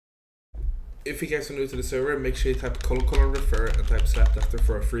if you guys are new to the server, make sure you type ::refer and type slapped after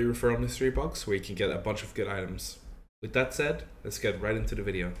for a free referral mystery box where you can get a bunch of good items. With that said, let's get right into the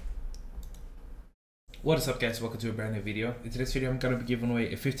video. What is up guys, welcome to a brand new video. In today's video I'm going to be giving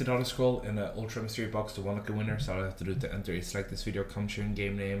away a $50 scroll and an ultra mystery box to one lucky winner. So all you have to do to enter is select this video, comment your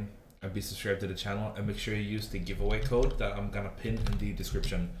in-game name, and be subscribed to the channel, and make sure you use the giveaway code that I'm going to pin in the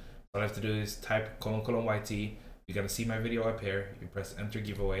description. All I have to do is type ::YT, you're going to see my video up here, you press enter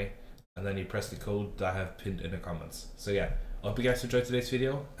giveaway, and then you press the code that I have pinned in the comments. So yeah, I hope you guys enjoyed today's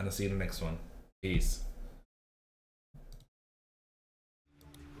video, and I'll see you in the next one. Peace.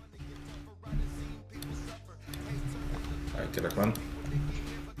 Alright, good luck, man.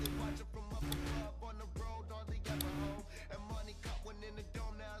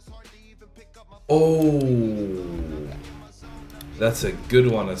 Oh, that's a good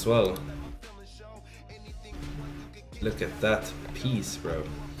one as well. Look at that piece, bro.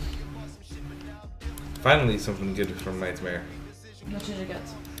 Finally something good from Nightmare. What did you get?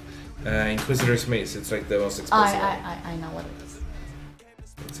 Inquisitor's Mace, it's like the most expensive one. I know what it is.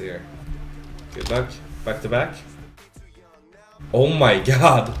 Let's see here. Good luck. Back to back. Oh my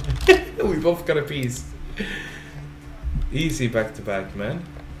god! We both got a piece. Easy back to back, man.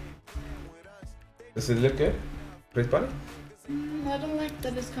 Does it look good? Great body? I don't like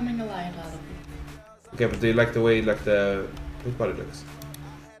that it's coming alive out of it. Okay, but do you like the way like the great body looks?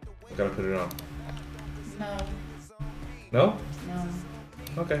 I gotta put it on. No. No? No.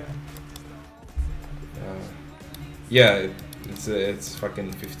 Okay. Yeah, it's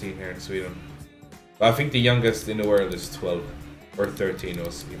fucking 15 here in Sweden. But I think the youngest in the world is 12 or 13 or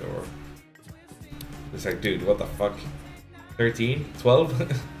either or. It's like, dude, what the fuck? 13? 12?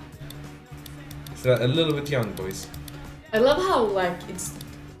 It's a little bit young, boys. I love how like it's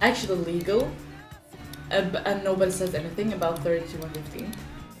actually legal, and nobody says anything about 32 and 15.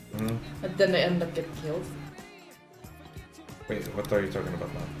 But then they end up getting killed. Wait, what are you talking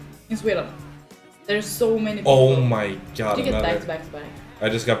about now? In Sweden, there's so many people. Oh my god! You get back to back to back. I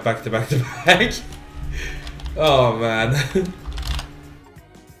just got back to back to back. Oh man!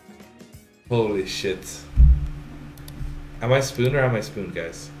 Holy shit! Am I spoon or am I spoon,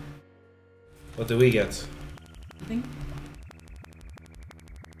 guys? What do we get? I think.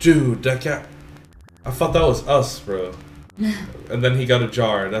 Dude, that cat. I thought that was us, bro. And then he got a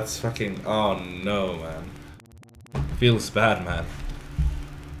jar. That's fucking. Oh no, man. Feels bad, man.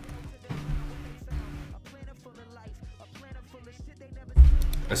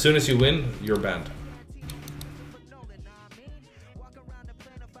 As soon as you win, you're banned.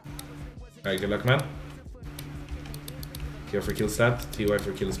 Alright, good luck, man. K for kill stat, TY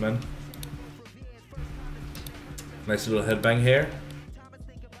for kills man. Nice little headbang here.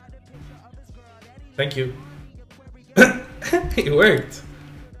 Thank you. It worked.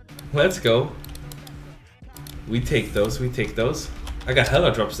 Let's go. We take those, we take those. I got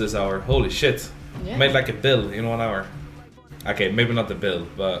hella drops this hour. Holy shit. Yeah. Made like a bill in 1 hour. Okay, maybe not the bill,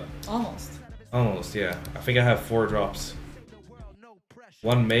 but... Almost. Almost, yeah. I think I have 4 drops.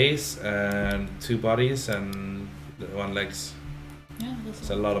 1 mace and 2 bodies and 1 legs. Yeah, that's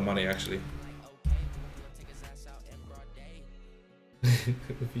a lot of money, actually.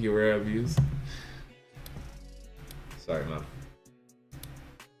 You were abused. Sorry, man.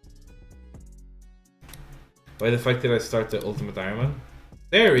 Why the fuck did I start the ultimate Ironman?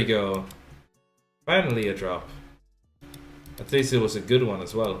 There we go! Finally a drop. At least it was a good one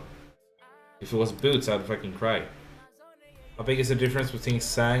as well. If it was boots, I'd fucking cry. How big is the difference between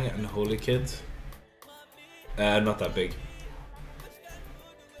Sang and Holy Kid? Not that big.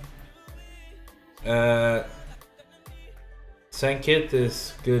 Sang Kid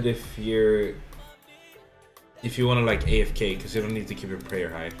is good if you want to like AFK, because you don't need to keep your prayer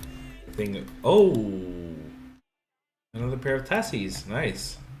high. The thing. Oh, another pair of Tassies.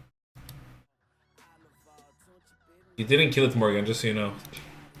 Nice. You didn't kill it, Morgan, just so you know.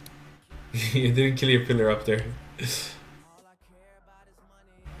 You didn't kill your pillar up there.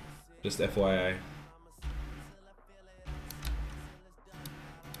 Just FYI.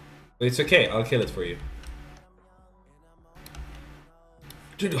 But it's okay, I'll kill it for you.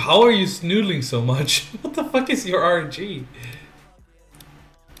 Dude, how are you snoodling so much? What the fuck is your RNG?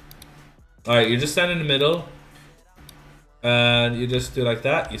 Alright, you just stand in the middle. And you just do like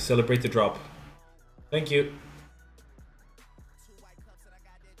that. You celebrate the drop. Thank you.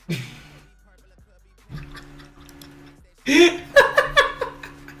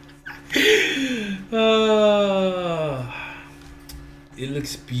 It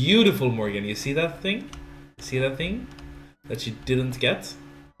looks beautiful, Morgan. You see that thing? See that thing that you didn't get?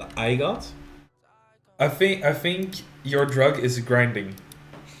 That I got? I think your drug is grinding.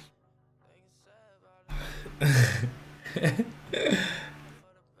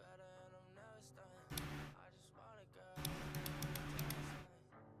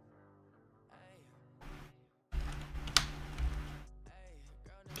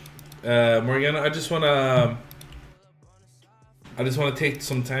 Morgan, I just wanna take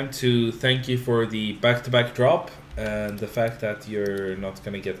some time to thank you for the back-to-back drop and the fact that you're not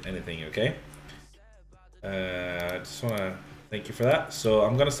gonna get anything, okay? I just wanna thank you for that. So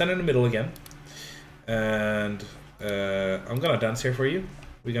I'm gonna stand in the middle again, and I'm gonna dance here for you.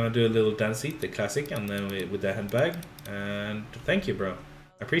 We're gonna do a little dancey, the classic, and then with the handbag. And thank you, bro.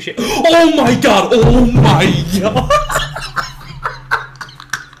 I appreciate. Oh my god! Oh my god!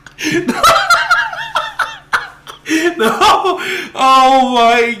 No! Oh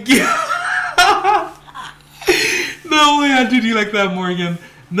my god! No way I did you like that, Morgan.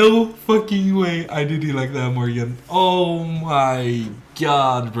 No fucking way I did you like that, Morgan. Oh my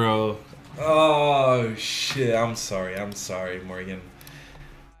god, bro. Oh shit, I'm sorry, Morgan.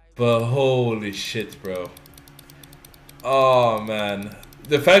 But holy shit, bro. Oh man.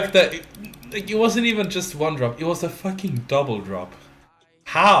 The fact that it wasn't even just one drop, it was a fucking double drop.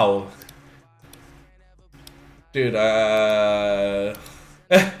 How? Dude,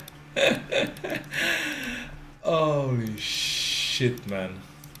 holy shit, man.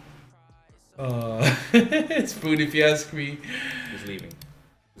 It's food if you ask me. He's leaving.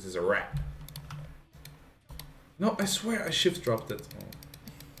 This is a wrap. No, I swear I shift dropped it. Oh.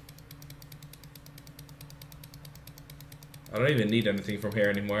 I don't even need anything from here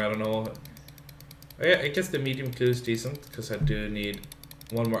anymore. I don't know. Oh, yeah, I guess the medium clue is decent because I do need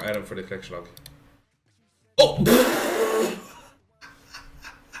one more item for the collection log. Oh!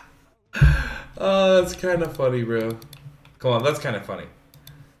 Oh, that's kind of funny, bro. Come on, that's kind of funny.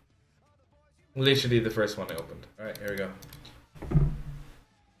 Literally the first one I opened. Alright, here we go.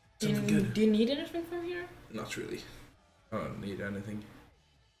 Something good. Do you need anything from here? Not really. I don't need anything.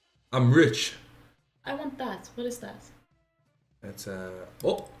 I'm rich. I want that. What is that? It's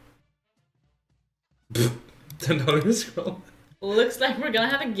oh! $10 scroll. Looks like we're gonna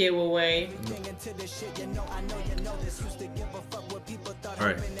have a giveaway.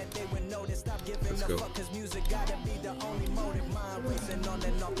 Alright. Let's go.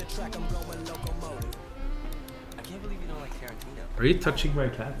 I can't believe you don't like Tarantino. Are you touching my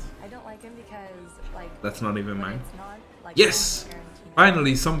cat? I don't like him because, like... That's not even mine. It's not, like, Yes!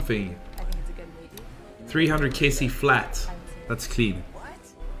 Finally something! I think it's a good movie. 300 KC flat. That's clean.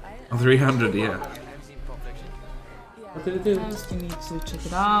 On 300, yeah. What did it do? First, you need to check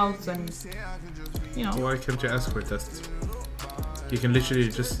it out and, you know. Why can't you ask for a test? You can literally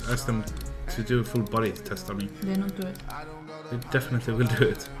just ask them to do a full body test on you. They don't do it. They definitely will do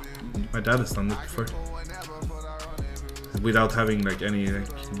it. My dad has done it before. Without having like any, like,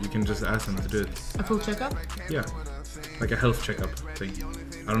 you can just ask them to do it. A full checkup? Yeah. Like a health checkup thing.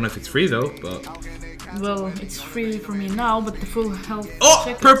 I don't know if it's free though, but... Well, it's free for me now, but the full health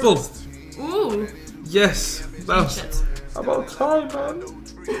checkup... Purple! Ooh! Yes! That was about time, man.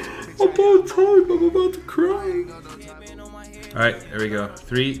 About time, I'm about to cry. Alright, here we go.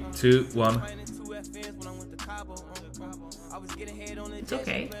 3, 2, 1. It's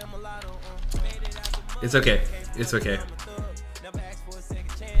okay. It's okay. It's okay.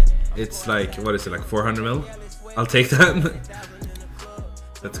 It's like, what is it, like 400 mil? I'll take that.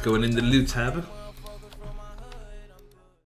 That's going in the loot tab.